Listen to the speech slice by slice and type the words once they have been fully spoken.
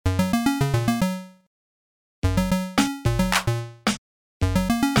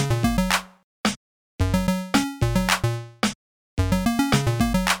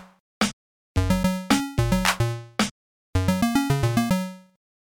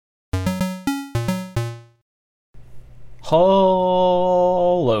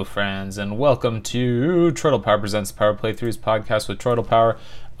Hello, friends, and welcome to Turtle Power Presents Power Playthroughs podcast with Turtle Power.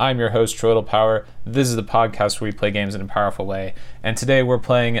 I'm your host, Turtle Power. This is the podcast where we play games in a powerful way. And today we're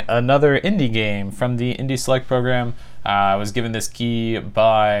playing another indie game from the Indie Select program. I was given this key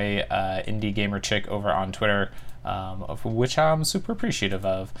by Indie Gamer Chick over on Twitter, of which I'm super appreciative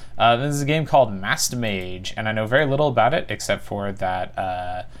of. This is a game called Masked Mage, and I know very little about it except for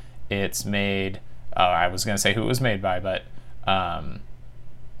that it's made... I was going to say who it was made by, but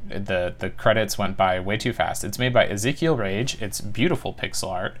the credits went by way too fast. It's made by Ezekiel Rage. It's beautiful pixel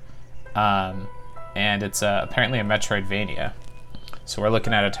art, and it's apparently a Metroidvania. So we're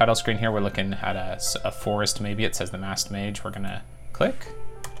looking at a title screen here. We're looking at a forest, maybe. It says The Masked Mage. We're going to click.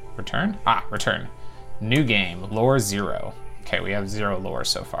 Return. Return. New game. Lore 0. Okay, we have 0 lore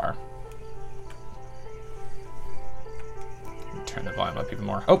so far. Turn the volume up even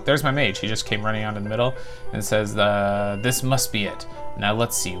more. Oh, there's my mage. He just came running out in the middle and says, this must be it. Now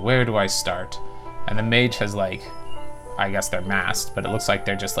let's see, where do I start? And the mage has I guess they're masked, but it looks like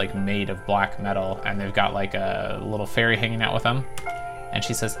they're just made of black metal, and they've got a little fairy hanging out with them. And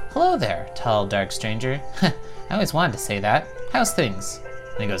she says, hello there, tall, dark stranger. I always wanted to say that. How's things?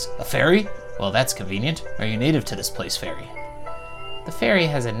 And he goes, a fairy? Well, that's convenient. Are you native to this place, fairy? The fairy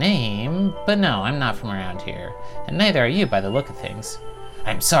has a name, but no, I'm not from around here, and neither are you by the look of things.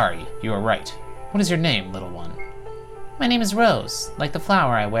 I'm sorry, you are right. What is your name, little one? My name is Rose, like the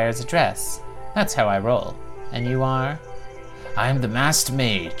flower I wear as a dress. That's how I roll. And you are? I am the Masked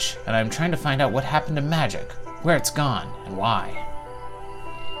Mage, and I'm trying to find out what happened to magic, where it's gone, and why.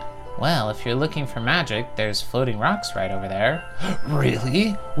 Well, if you're looking for magic, there's floating rocks right over there.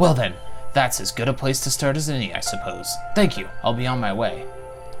 Really? Well then, that's as good a place to start as any, I suppose. Thank you. I'll be on my way.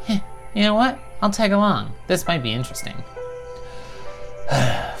 You know what? I'll tag along. This might be interesting.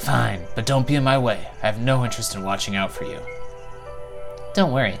 Fine, but don't be in my way. I have no interest in watching out for you.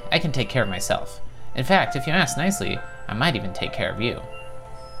 Don't worry. I can take care of myself. In fact, if you ask nicely, I might even take care of you.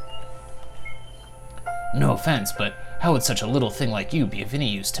 No offense, but how would such a little thing like you be of any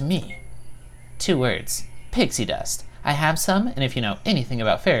use to me? 2 words. Pixie dust. I have some, and if you know anything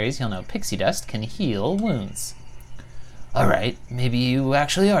about fairies, you'll know pixie dust can heal wounds. Alright, maybe you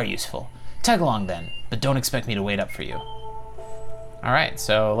actually are useful. Tag along then, but don't expect me to wait up for you. Alright,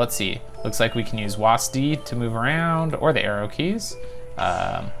 so let's see. Looks like we can use WASD to move around, or the arrow keys.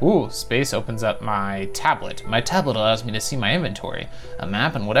 Space opens up my tablet. My tablet allows me to see my inventory, a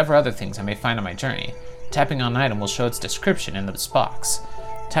map, and whatever other things I may find on my journey. Tapping on an item will show its description in this box.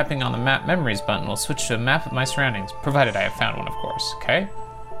 Tapping on the Map Memories button will switch to a map of my surroundings, provided I have found one, of course. Okay.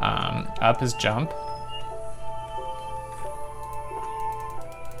 Up is jump.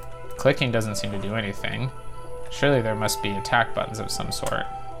 Clicking doesn't seem to do anything. Surely there must be attack buttons of some sort.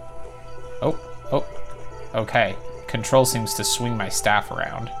 Oh. Okay. Control seems to swing my staff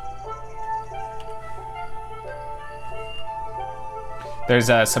around.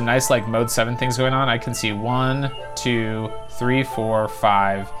 There's some nice mode 7 things going on. I can see 1, 2, 3, 4,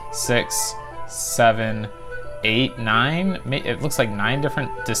 5, 6, 7, 8, 9. It looks like 9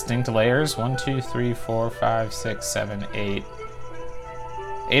 different distinct layers. 1, 2, 3, 4, 5, 6, 7, 8.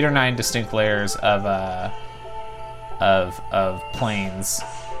 8 or 9 distinct layers of planes.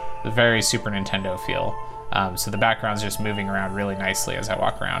 The very Super Nintendo feel. So the background's just moving around really nicely as I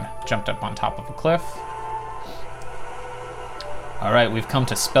walk around. Jumped up on top of a cliff. All right, we've come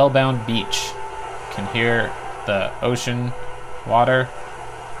to Spellbound Beach. You can hear the ocean water.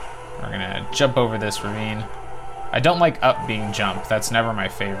 We're gonna jump over this ravine. I don't like up being jump. That's never my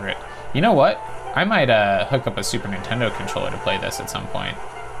favorite. You know what? I might hook up a Super Nintendo controller to play this at some point.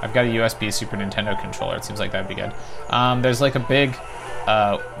 I've got a USB Super Nintendo controller. It seems like that'd be good. There's a big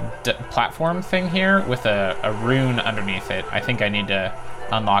platform thing here with a rune underneath it. I think I need to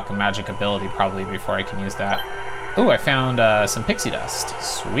unlock a magic ability probably before I can use that. Ooh, I found some pixie dust.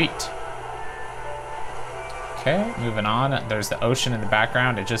 Sweet. Okay, moving on. There's the ocean in the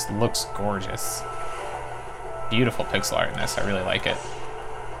background. It just looks gorgeous. Beautiful pixel art in this. I really like it.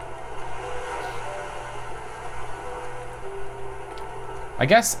 I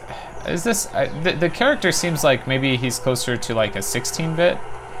guess, is this... the character seems like maybe he's closer to a 16-bit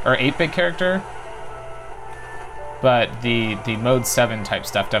or 8-bit character. But the mode 7 type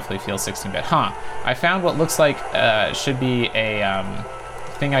stuff definitely feels 16-bit. I found what looks like should be a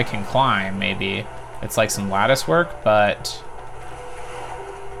thing I can climb, maybe. It's some lattice work, but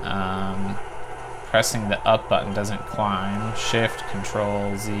pressing the up button doesn't climb. Shift,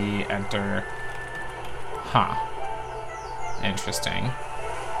 Control, Z, Enter. Interesting.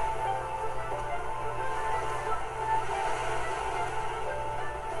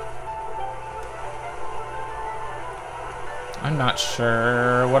 I'm not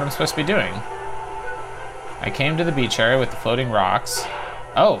sure what I'm supposed to be doing. I came to the beach area with the floating rocks.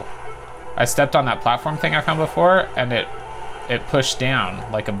 Oh, I stepped on that platform thing I found before, and it pushed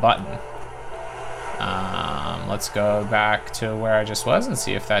down like a button. Let's go back to where I just was and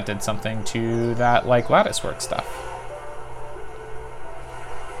see if that did something to that like lattice work stuff.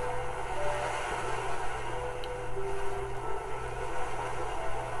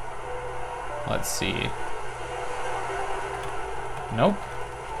 Let's see. Nope.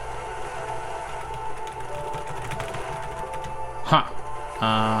 Huh.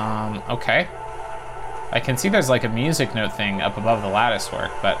 Okay. I can see there's like a music note thing up above the lattice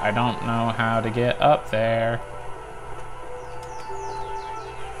work, but I don't know how to get up there.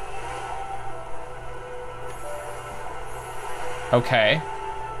 Okay.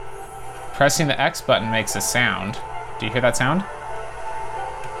 Pressing the X button makes a sound. Do you hear that sound?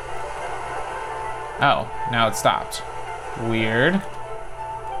 Oh, now it stopped. Weird.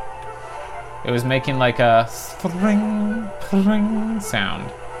 It was making like a thring, thring sound.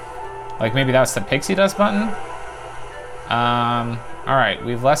 Like maybe that's the pixie dust button? All right,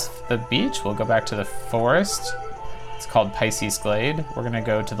 we've left the beach. We'll go back to the forest. It's called Pisces Glade. We're gonna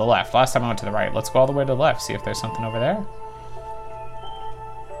go to the left. Last time I went to the right. Let's go all the way to the left, see if there's something over there.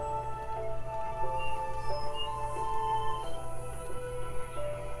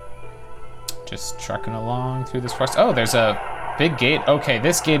 Just trucking along through this forest. Oh, there's a big gate. Okay,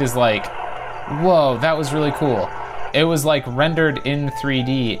 this gate is like, whoa, that was really cool. It was like rendered in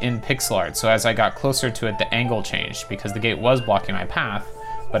 3D in pixel art. So as I got closer to it, the angle changed because the gate was blocking my path,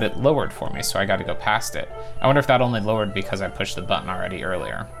 but it lowered for me, so I got to go past it. I wonder if that only lowered because I pushed the button already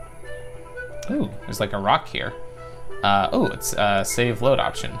earlier. Ooh, there's like a rock here. Oh, it's a save load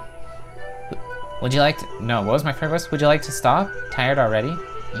option. Would you like to, no, what was my favorite? Would you like to stop? Tired already?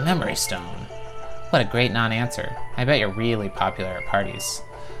 Memory stone. What a great non-answer. I bet you're really popular at parties.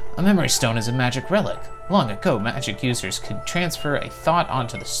 A memory stone is a magic relic. Long ago, magic users could transfer a thought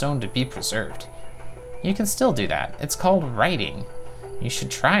onto the stone to be preserved. You can still do that. It's called writing. You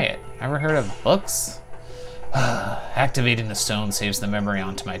should try it. Ever heard of books? Activating the stone saves the memory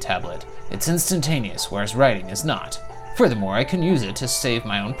onto my tablet. It's instantaneous, whereas writing is not. Furthermore, I can use it to save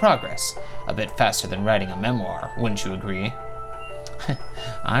my own progress. A bit faster than writing a memoir, wouldn't you agree?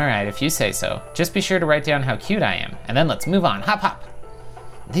 Alright, if you say so. Just be sure to write down how cute I am, and then let's move on. Hop, hop!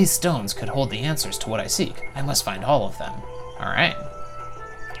 These stones could hold the answers to what I seek. I must find all of them. Alright.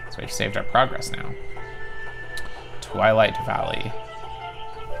 So we've saved our progress now. Twilight Valley.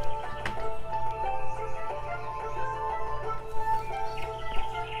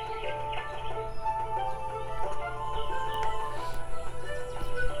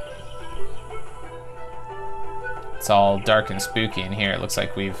 It's all dark and spooky in here. It looks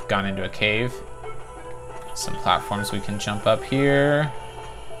like we've gone into a cave. Some platforms we can jump up here.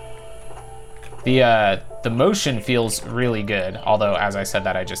 The motion feels really good, although as I said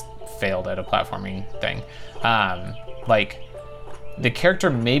that, I just failed at a platforming thing. Like, the character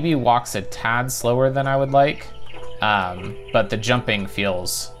maybe walks a tad slower than I would like, but the jumping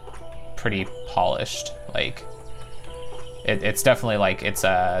feels pretty polished. Like, it's definitely like, it's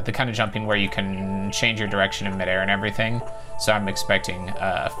the kind of jumping where you can change your direction in midair and everything. So I'm expecting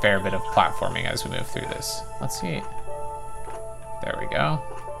a fair bit of platforming as we move through this. Let's see. There we go.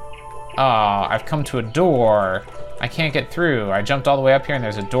 Oh, I've come to a door. I can't get through. I jumped all the way up here and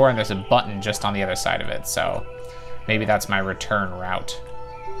there's a door and there's a button just on the other side of it. So maybe that's my return route.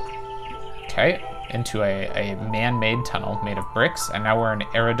 Okay, into a man-made tunnel made of bricks, and now we're in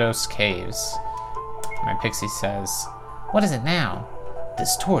Eridos Caves. My pixie says, "What is it now?"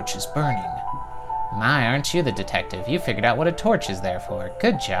 "This torch is burning." My, aren't you the detective? You figured out what a torch is there for.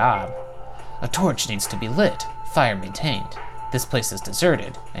 Good job. A torch needs to be lit, fire maintained. This place is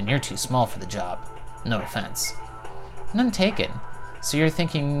deserted, and you're too small for the job. No offense. None taken. So you're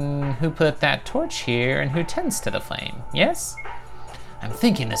thinking who put that torch here and who tends to the flame, yes? I'm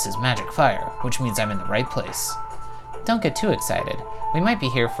thinking this is magic fire, which means I'm in the right place. Don't get too excited. We might be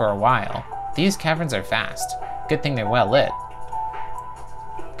here for a while. These caverns are vast. Good thing they're well lit.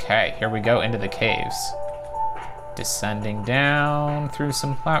 Okay, here we go into the caves. Descending down through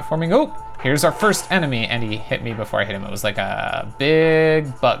some platforming. Oh, here's our first enemy, and he hit me before I hit him. It was like a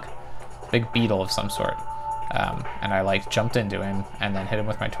big bug, big beetle of some sort. And I like jumped into him and then hit him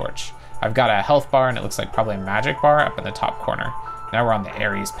with my torch. I've got a health bar, and it looks like probably a magic bar up in the top corner. Now we're on the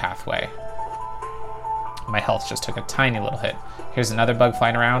Ares pathway. My health just took a tiny little hit. Here's another bug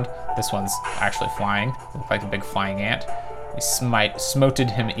flying around. This one's actually flying. Looks like a big flying ant. We smoted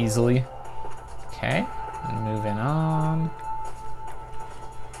him easily. Okay, moving on.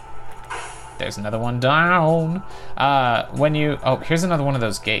 There's another one down. Here's another one of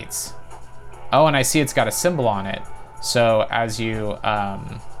those gates. Oh, and I see it's got a symbol on it. So as you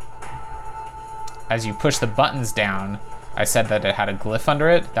push the buttons down, I said that it had a glyph under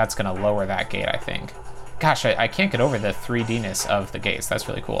it. That's gonna lower that gate, I think. Gosh, I can't get over the 3D-ness of the gates. That's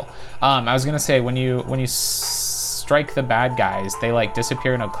really cool. I was gonna say, when you strike the bad guys, they like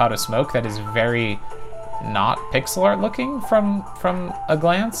disappear in a cloud of smoke that is very not pixel art looking from a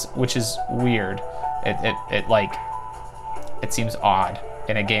glance, which is weird. It seems odd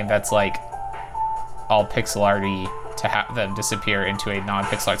in a game that's like all pixel arty to have them disappear into a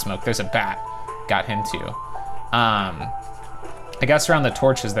non-pixel art smoke. There's a bat. Got him too. I guess around the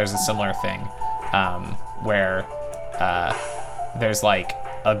torches there's a similar thing, where there's like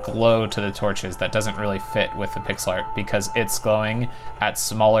a glow to the torches that doesn't really fit with the pixel art because it's glowing at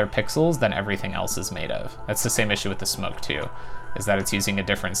smaller pixels than everything else is made of. That's the same issue with the smoke too, is that it's using a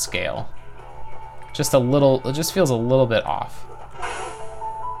different scale. It just feels a little bit off.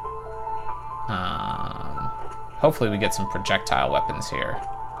 Hopefully we get some projectile weapons here.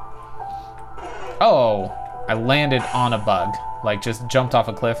 Oh, I landed on a bug. Like just jumped off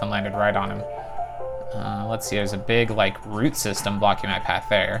a cliff and landed right on him. Let's see, there's a big like root system blocking my path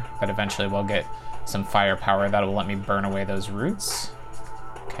there, but eventually we'll get some firepower that will let me burn away those roots.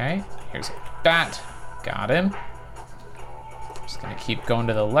 Okay, here's a bat. Got him. Just gonna keep going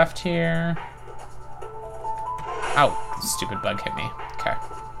to the left here. Ow, stupid bug hit me. Okay.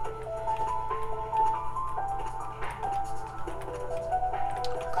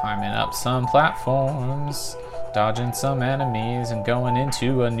 Climbing up some platforms, dodging some enemies, and going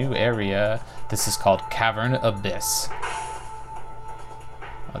into a new area. This is called Cavern Abyss.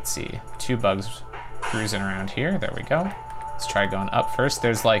 Let's see, 2 bugs cruising around here. There we go. Let's try going up first.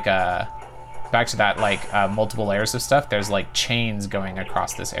 There's like back to that like multiple layers of stuff. There's like chains going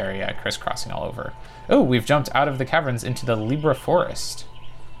across this area, crisscrossing all over. Oh, we've jumped out of the caverns into the Libra Forest.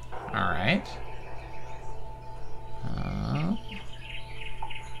 All right.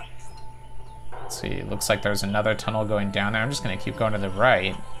 Let's see, looks like there's another tunnel going down there. I'm just gonna keep going to the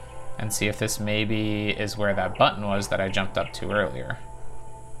right and see if this maybe is where that button was that I jumped up to earlier.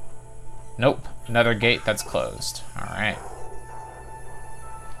 Nope, another gate that's closed. All right.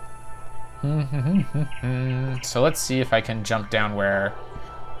 So let's see if I can jump down where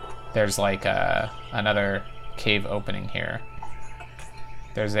there's like another cave opening here.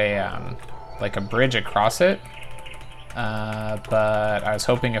 There's a like a bridge across it, but I was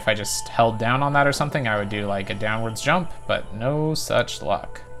hoping if I just held down on that or something, I would do like a downwards jump, but no such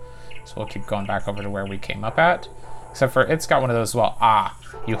luck. So we'll keep going back over to where we came up at, except for it's got one of those, well,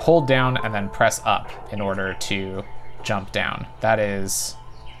 you hold down and then press up in order to jump down. That is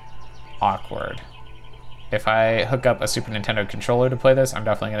awkward. If I hook up a Super Nintendo controller to play this, I'm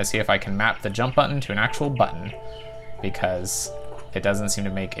definitely gonna see if I can map the jump button to an actual button, because it doesn't seem to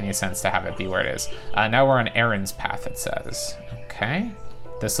make any sense to have it be where it is. Now we're on Aaron's path, it says. Okay.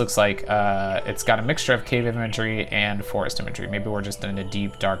 This looks like it's got a mixture of cave imagery and forest imagery. Maybe we're just in a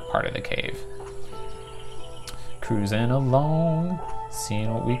deep, dark part of the cave. Cruising along,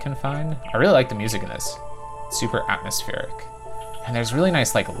 seeing what we can find. I really like the music in this. It's super atmospheric. And there's really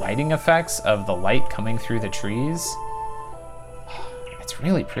nice like lighting effects of the light coming through the trees. It's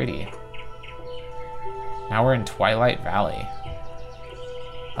really pretty. Now we're in Twilight Valley.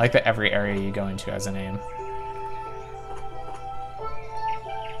 I like that every area you go into has a name.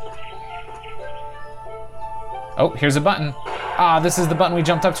 Oh, here's a button. This is the button we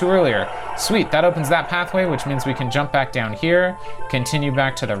jumped up to earlier. Sweet, that opens that pathway, which means we can jump back down here, continue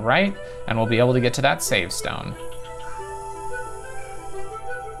back to the right, and we'll be able to get to that save stone.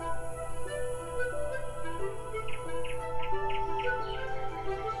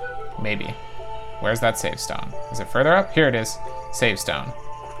 Maybe. Where's that save stone? Is it further up? Here it is. Save stone.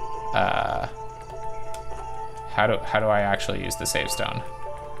 How do I actually use the save stone?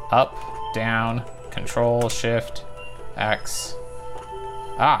 Up, down, Control, Shift, X.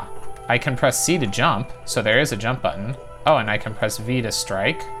 I can press C to jump, so there is a jump button. Oh, and I can press V to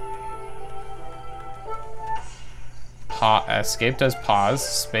strike. Escape does pause.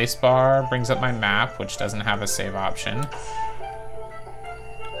 Spacebar brings up my map, which doesn't have a save option.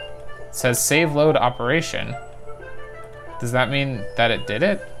 It says save load operation. Does that mean that it did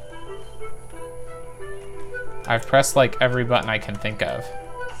it? I've pressed like every button I can think of.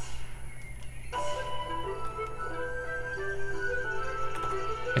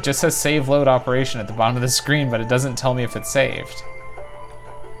 It just says save load operation at the bottom of the screen, but it doesn't tell me if it's saved.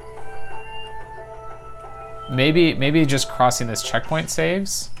 Maybe just crossing this checkpoint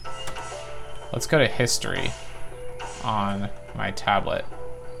saves. Let's go to history on my tablet.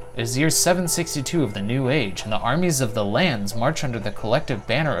 It is the year 762 of the New Age, and the armies of the lands march under the collective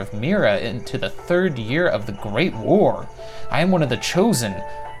banner of Mira into the 3rd year of the Great War. I am one of the chosen,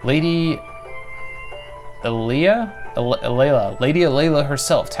 Lady Alayla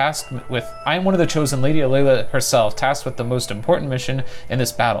herself, tasked with the most important mission in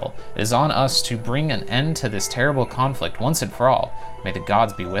this battle. It is on us to bring an end to this terrible conflict once and for all. May the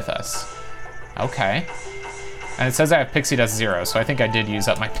gods be with us. Okay. And it says I have pixie dust 0, so I think I did use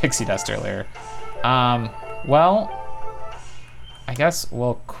up my pixie dust earlier. Well, I guess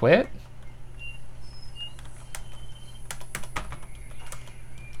we'll quit.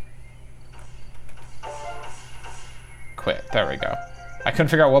 Quit, there we go. I couldn't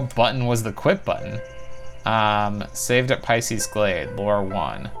figure out what button was the quit button. Saved at Pisces Glade, lore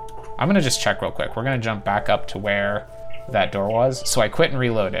 1. I'm gonna just check real quick. We're gonna jump back up to where that door was. So I quit and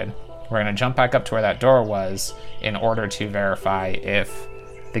reloaded. We're gonna jump back up to where that door was in order to verify if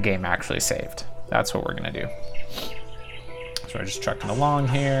the game actually saved. That's what we're gonna do. So we're just trucking along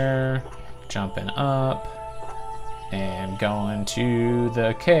here, jumping up, and going to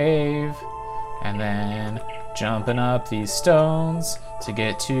the cave, and then jumping up these stones to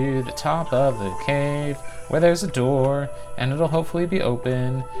get to the top of the cave where there's a door and it'll hopefully be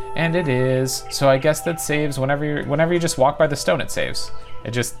open, and it is. So I guess that saves whenever you just walk by the stone, it saves.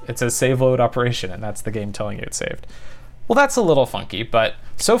 It's a save load operation, and that's the game telling you it's saved. Well, that's a little funky, but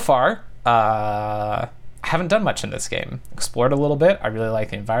so far, I haven't done much in this game. Explored a little bit. I really like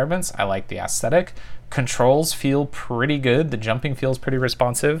the environments. I like the aesthetic. Controls feel pretty good. The jumping feels pretty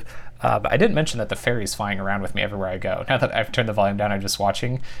responsive. But I didn't mention that the fairy's flying around with me everywhere I go. Now that I've turned the volume down, I'm just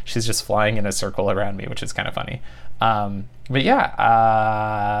watching. She's just flying in a circle around me, which is kind of funny. But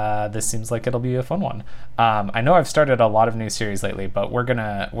yeah, this seems like it'll be a fun one. I know I've started a lot of new series lately, but we're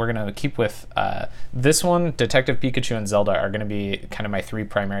gonna keep with this one. Detective Pikachu and Zelda are gonna be kind of my 3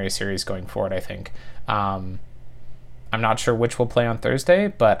 primary series going forward, I think. I'm not sure which we'll play on Thursday,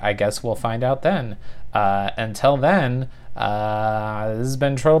 but I guess we'll find out then. Until then, this has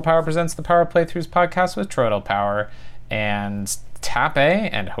been Troidal Power Presents the Power of Playthroughs podcast with Troidal Power, and tap A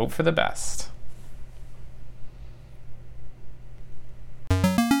and hope for the best.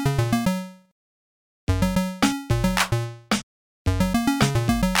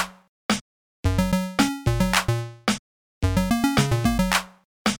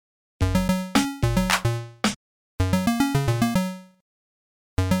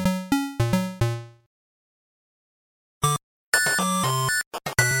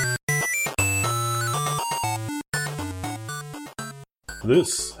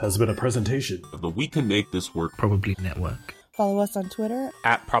 This has been a presentation of the We Can Make This Work Probably Network. Follow us on Twitter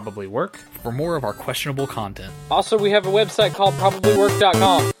 @ProbablyWork for more of our questionable content. Also, we have a website called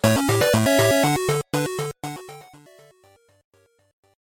probablywork.com.